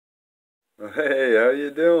Hey, how you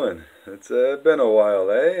doing? It's been a while,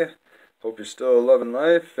 eh? Hope you're still loving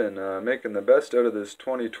life and making the best out of this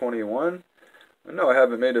 2021. I know I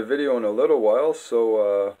haven't made a video in a little while,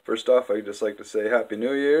 so first off, I'd just like to say Happy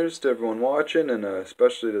New Year's to everyone watching and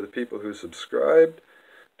especially to the people who subscribed.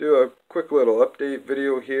 Do a quick little update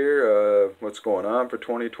video here, what's going on for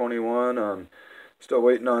 2021. Still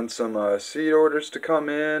waiting on some seed orders to come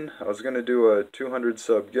in. I was going to do a 200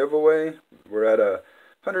 sub giveaway. We're at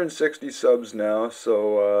 160 subs now,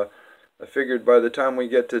 so I figured by the time we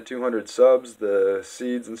get to 200 subs, the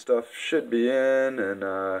seeds and stuff should be in, and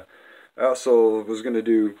I also was going to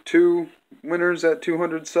do two winners at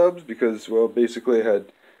 200 subs because, well, basically I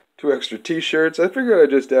had two extra t-shirts. I figured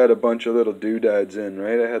I'd just add a bunch of little doodads in,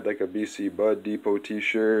 right? I had like a BC Bud Depot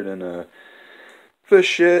t-shirt and a fish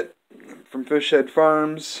shit from Fishhead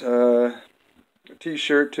Farms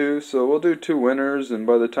t-shirt too. So we'll do two winners, and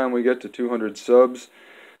by the time we get to 200 subs,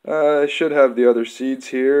 I should have the other seeds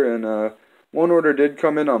here. And one order did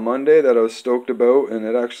come in on Monday that I was stoked about, and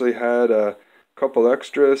it actually had a couple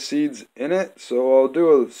extra seeds in it. So I'll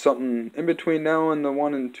do something in between now and the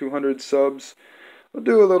 1 and 200 subs. We'll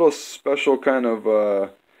do a little special kind of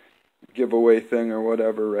giveaway thing or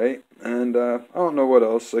whatever, right? And I don't know what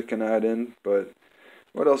else I can add in, but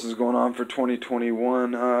what else is going on for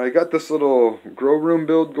 2021? I got this little grow room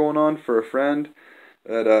build going on for a friend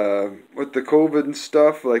that with the COVID and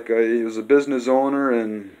stuff, like he was a business owner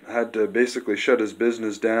and had to basically shut his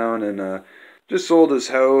business down and just sold his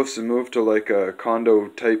house and moved to like a condo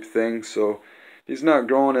type thing. So he's not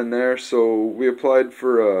growing in there. So we applied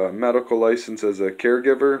for a medical license as a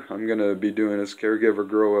caregiver. I'm going to be doing his caregiver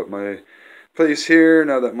grow at my place here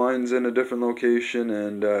now that mine's in a different location.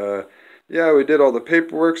 And yeah, we did all the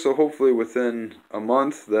paperwork, so hopefully within a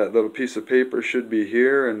month that little piece of paper should be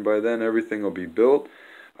here, and by then everything will be built.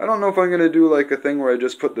 I don't know if I'm going to do like a thing where I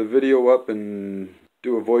just put the video up and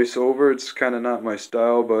do a voiceover. It's kind of not my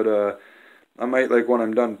style, but I might, like when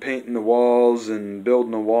I'm done painting the walls and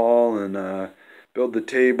building the wall and build the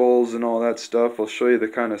tables and all that stuff, I'll show you the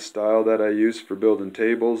kind of style that I use for building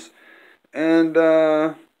tables. And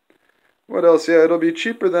what else? Yeah, it'll be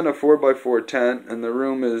cheaper than a 4x4 tent, and the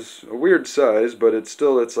room is a weird size, but it's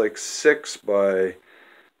like 6 by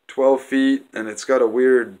 12 feet, and it's got a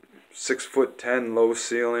weird 6'10" low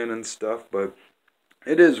ceiling and stuff, but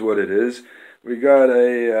it is what it is. We got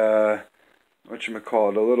a,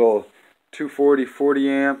 whatchamacallit, a little 240 40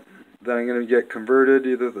 amp that I'm going to get converted,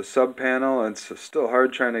 either the sub panel, and it's still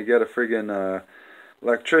hard trying to get a friggin'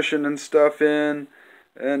 electrician and stuff in,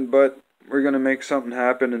 but we're going to make something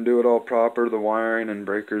happen and do it all proper, the wiring and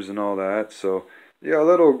breakers and all that. So yeah, a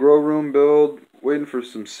little grow room build, waiting for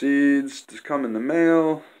some seeds to come in the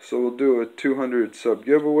mail. So we'll do a 200 sub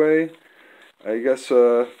giveaway. I guess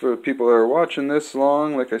for people that are watching this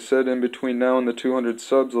long, like I said, in between now and the 200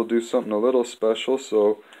 subs, I'll do something a little special.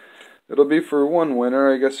 So it'll be for one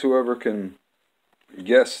winner. I guess whoever can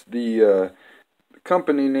guess the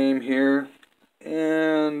company name here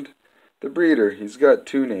and the breeder. He's got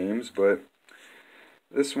two names, but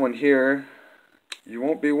this one here, you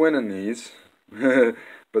won't be winning these.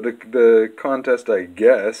 But the contest, I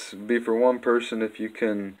guess, would be for one person if you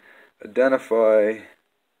can identify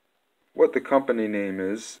what the company name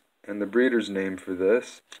is and the breeder's name for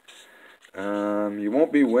this. You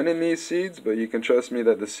won't be winning these seeds, but you can trust me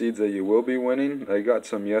that the seeds that you will be winning, I got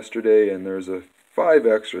some yesterday and there's 5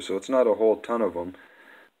 extra, so it's not a whole ton of them.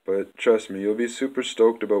 But trust me, you'll be super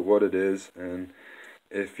stoked about what it is. And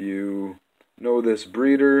if you know this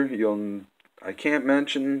breeder, I can't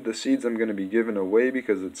mention the seeds I'm going to be giving away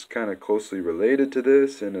because it's kind of closely related to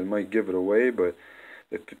this and it might give it away. But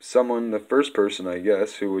if someone, the first person I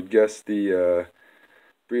guess, who would guess the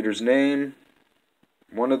breeder's name,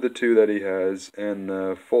 one of the two that he has, and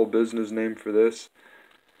the full business name for this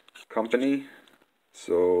company,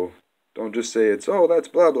 so don't just say it's, oh, that's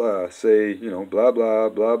blah blah. Say, blah blah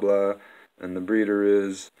blah blah, and the breeder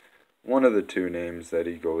is one of the two names that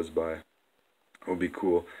he goes by. Will be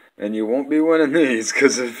cool. And you won't be winning these,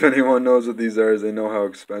 because if anyone knows what these are, they know how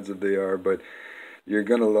expensive they are, but you're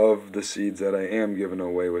going to love the seeds that I am giving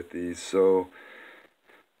away with these. So,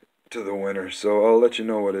 to the winner. So I'll let you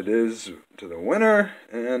know what it is to the winner,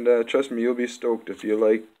 and trust me, you'll be stoked. If you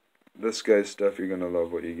like this guy's stuff, you're going to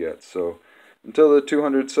love what you get. So until the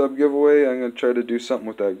 200 sub giveaway, I'm going to try to do something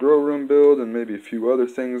with that grow room build and maybe a few other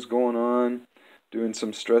things going on. Doing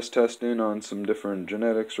some stress testing on some different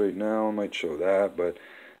genetics right now. I might show that. But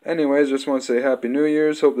anyways, just want to say Happy New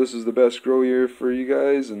Year's. Hope this is the best grow year for you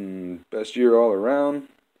guys and best year all around.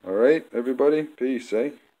 Alright, everybody. Peace,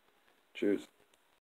 eh? Cheers.